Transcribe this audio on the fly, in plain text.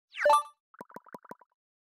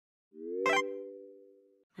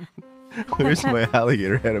Where's my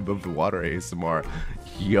alligator head above the water ASMR?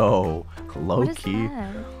 Yo, low key.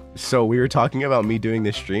 So we were talking about me doing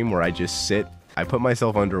this stream where I just sit, I put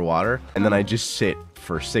myself underwater, and then I just sit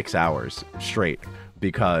for 6 hours straight.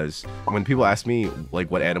 Because when people ask me like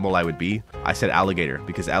what animal I would be, I said alligator,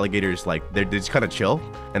 because alligators, like, they're just kind of chill,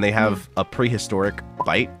 and they have a prehistoric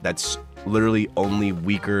bite that's literally only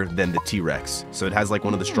weaker than the T-Rex. So it has like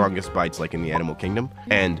one of the strongest bites like in the animal kingdom.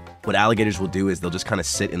 And what alligators will do is they'll just kind of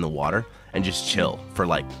sit in the water and just chill for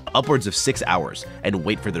like upwards of 6 hours and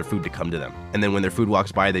wait for their food to come to them. And then when their food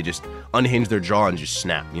walks by, they just unhinge their jaw and just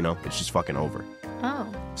snap, you know? It's just fucking over. Oh.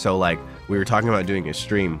 So like we were talking about doing a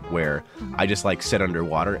stream where I just like sit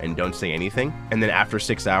underwater and don't say anything. And then after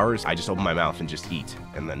 6 hours, I just open my mouth and just eat.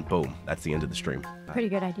 And then boom, that's the end of the stream. Pretty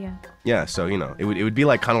good idea. Yeah, so, you know, it would be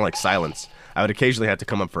like kind of like silence. I would occasionally have to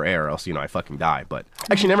come up for air or else, you know, I fucking die. But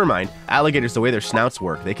actually, never mind. Alligators, the way their snouts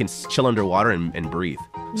work, they can chill underwater and breathe.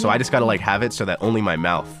 So I just gotta like have it so that only my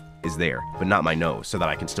mouth is there, but not my nose, so that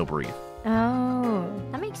I can still breathe. Oh,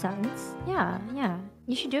 that makes sense. Yeah, yeah.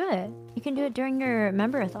 You should do it. You can do it during your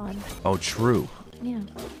member-a-thon. Oh, true. Yeah.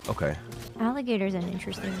 Okay. Alligator's an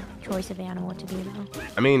interesting choice of animal to be though.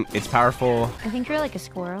 I mean, it's powerful. I think you're like a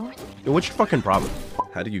squirrel. Yo, what's your fucking problem?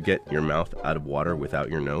 How do you get your mouth out of water without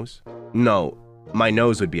your nose? No, my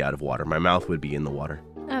nose would be out of water. My mouth would be in the water.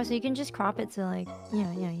 Oh, so you can just crop it to like,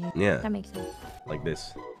 yeah. Yeah. That makes sense. Like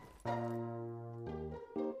this.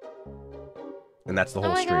 And that's the whole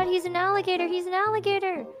Oh my stream. god, he's an alligator! He's an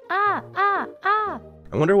alligator! Ah, ah, ah!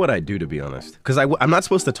 I wonder what I'd do, to be honest. Because I'm not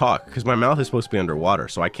supposed to talk, because my mouth is supposed to be underwater,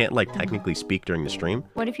 so I can't, like, technically speak during the stream.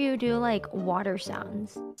 What if you do, like, water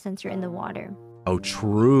sounds, since you're in the water? Oh,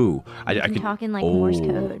 true. I could talk in, like, Morse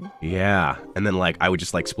code. Yeah. And then, like, I would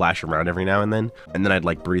just, like, splash around every now and then I'd,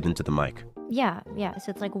 like, breathe into the mic. Yeah, yeah. So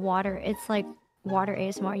it's like water. It's like water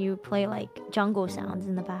ASMR. You play, like, jungle sounds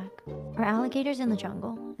in the back. Are alligators in the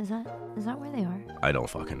jungle? Is that where they are? I don't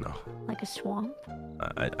fucking know. Like a swamp?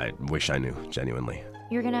 I wish I knew, genuinely.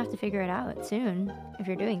 You're gonna have to figure it out soon, if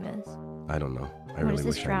you're doing this. I don't know. I What really is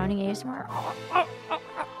this wish drowning ASMR?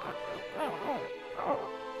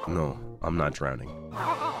 No, I'm not drowning.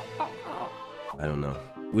 I don't know.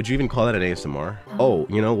 Would you even call that an ASMR? Oh,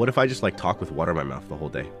 you know, what if I just like talk with water in my mouth the whole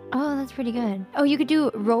day? Oh, that's pretty good. Oh, you could do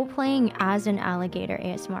role-playing as an alligator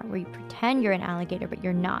ASMR, where you pretend you're an alligator, but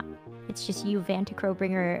you're not. It's just you, Vantacrow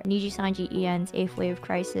bringer, Nijisanji EN's 8th Wave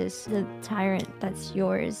Crisis, the tyrant that's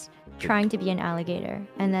yours, trying to be an alligator.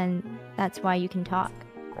 And then that's why you can talk.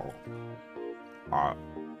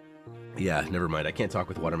 Yeah, never mind. I can't talk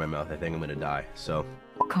with water in my mouth. I think I'm gonna die, so...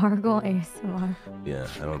 Gargle ASMR. Yeah,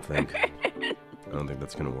 I don't think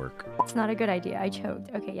that's gonna work. It's not a good idea. I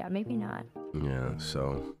choked. Okay, yeah, maybe not. Yeah,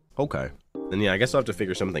 so... Okay. Then yeah, I guess I'll have to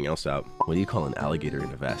figure something else out. What do you call an alligator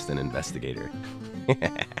in a vest? An investigator.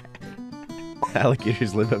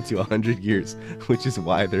 Alligators live up to 100 years, which is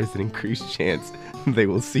why there's an increased chance they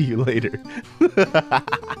will see you later. You're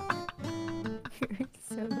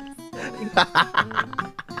so silly.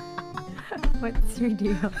 What's your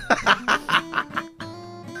deal?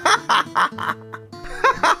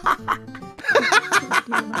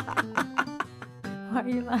 Why are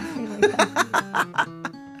you laughing like that?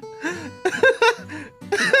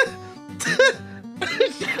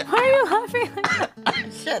 Why are you laughing like that?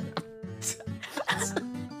 Shit.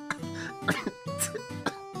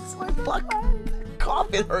 It's my fucking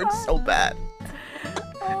cough. It hurts so bad.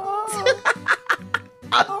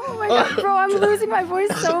 Oh my god, bro, I'm losing my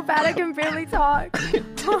voice so bad I can barely talk.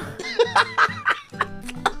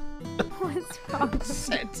 What's wrong?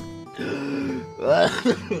 Shit.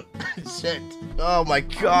 Shit. Oh my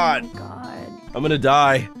god. Oh my god. I'm gonna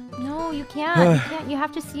die. No, you can't. You can't. You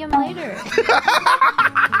have to see him later.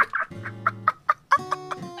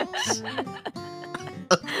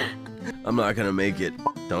 I'm not gonna make it.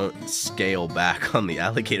 Don't scale back on the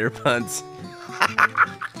alligator puns.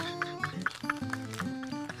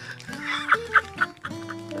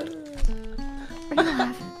 Are you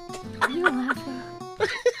laughing? Are you laughing?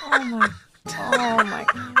 Oh my. Oh my.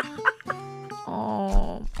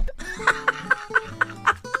 Oh.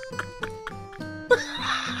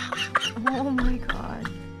 Oh my god.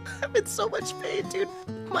 I'm in so much pain, dude.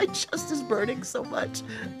 My chest is burning so much.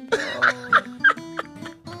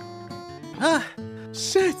 Ah,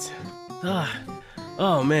 shit. Ah,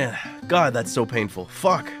 oh man. God, that's so painful.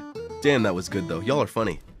 Fuck. Damn, that was good though. Y'all are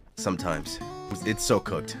funny. Sometimes. It's so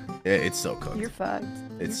cooked. Yeah, it's so cooked. You're fucked.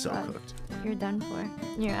 It's so You're fucked. cooked. You're done for.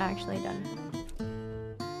 You're actually done for.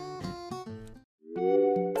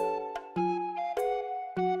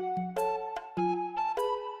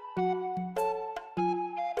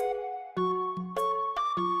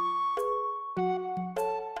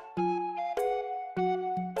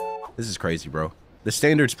 This is crazy, bro. The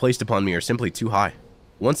standards placed upon me are simply too high.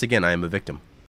 Once again, I am a victim.